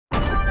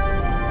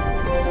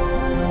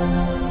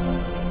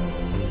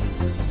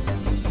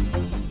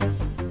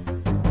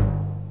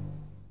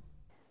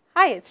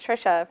Hi, it's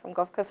Tricia from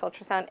Gulfcoast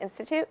Ultrasound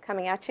Institute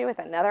coming at you with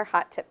another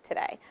hot tip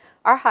today.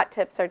 Our hot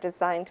tips are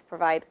designed to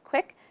provide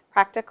quick,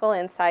 practical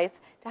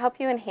insights to help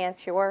you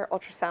enhance your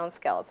ultrasound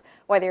skills.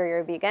 Whether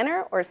you're a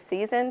beginner or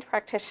seasoned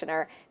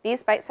practitioner,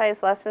 these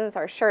bite-sized lessons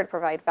are sure to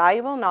provide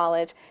valuable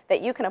knowledge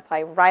that you can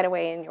apply right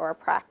away in your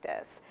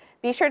practice.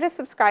 Be sure to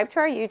subscribe to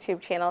our YouTube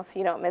channel so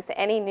you don't miss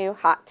any new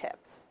hot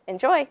tips.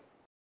 Enjoy!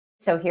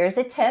 So here's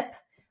a tip.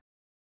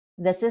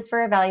 This is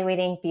for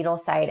evaluating fetal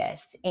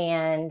situs,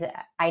 and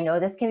I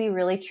know this can be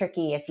really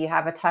tricky if you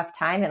have a tough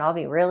time, and I'll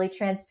be really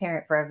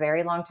transparent. For a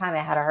very long time I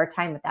had a hard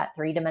time with that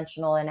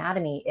three-dimensional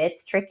anatomy.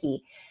 It's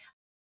tricky.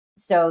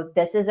 So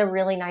this is a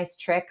really nice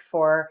trick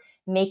for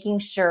making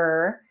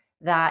sure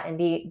that, and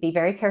be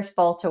very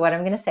careful to what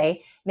I'm going to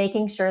say,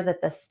 making sure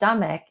that the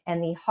stomach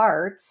and the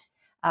heart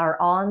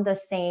are on the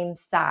same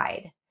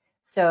side.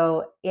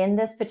 So in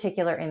this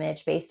particular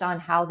image, based on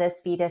how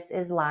this fetus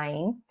is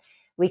lying,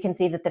 we can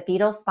see that the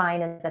fetal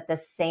spine is at the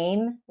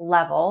same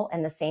level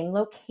and the same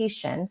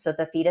location. So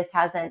the fetus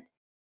hasn't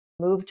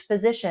moved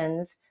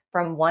positions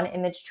from one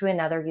image to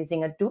another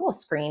using a dual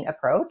screen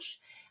approach.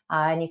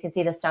 And you can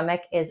see the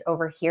stomach is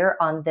over here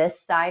on this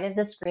side of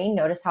the screen.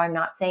 Notice how I'm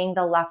not saying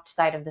the left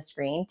side of the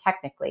screen.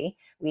 Technically,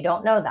 we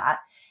don't know that.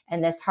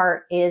 And this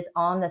heart is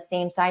on the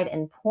same side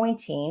and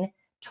pointing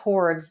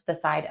towards the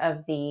side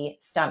of the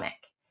stomach.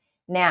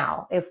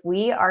 Now, if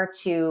we are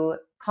to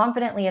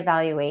confidently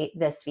evaluate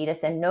this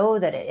fetus and know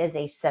that it is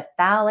a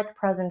cephalic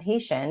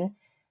presentation,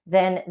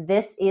 then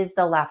this is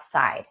the left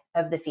side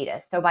of the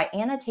fetus. So by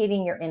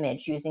annotating your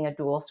image using a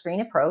dual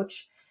screen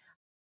approach,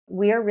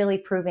 we are really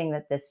proving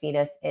that this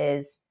fetus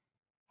is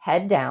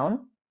head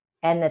down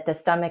and that the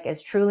stomach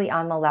is truly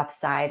on the left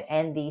side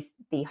and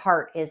the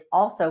heart is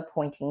also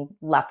pointing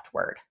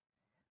leftward.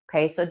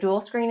 Okay, so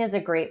dual screen is a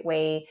great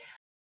way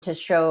to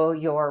show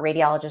your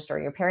radiologist or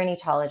your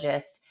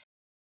perinatologist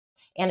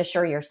and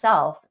assure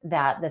yourself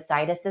that the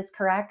situs is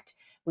correct.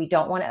 We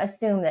don't want to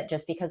assume that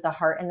just because the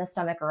heart and the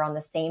stomach are on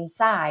the same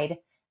side,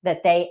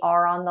 that they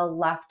are on the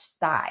left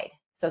side.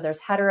 So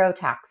there's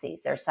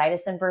heterotaxies, there's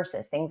situs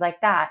inversus, things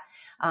like that,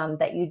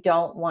 that you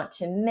don't want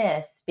to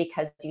miss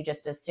because you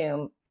just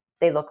assume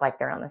they look like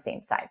they're on the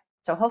same side.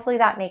 So hopefully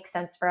that makes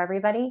sense for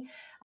everybody.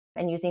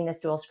 And using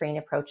this dual screen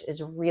approach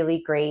is really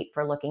great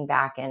for looking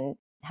back and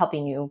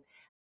helping you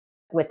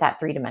with that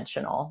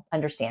three-dimensional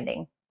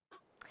understanding.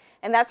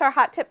 And that's our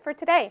hot tip for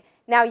today.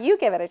 Now you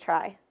give it a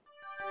try.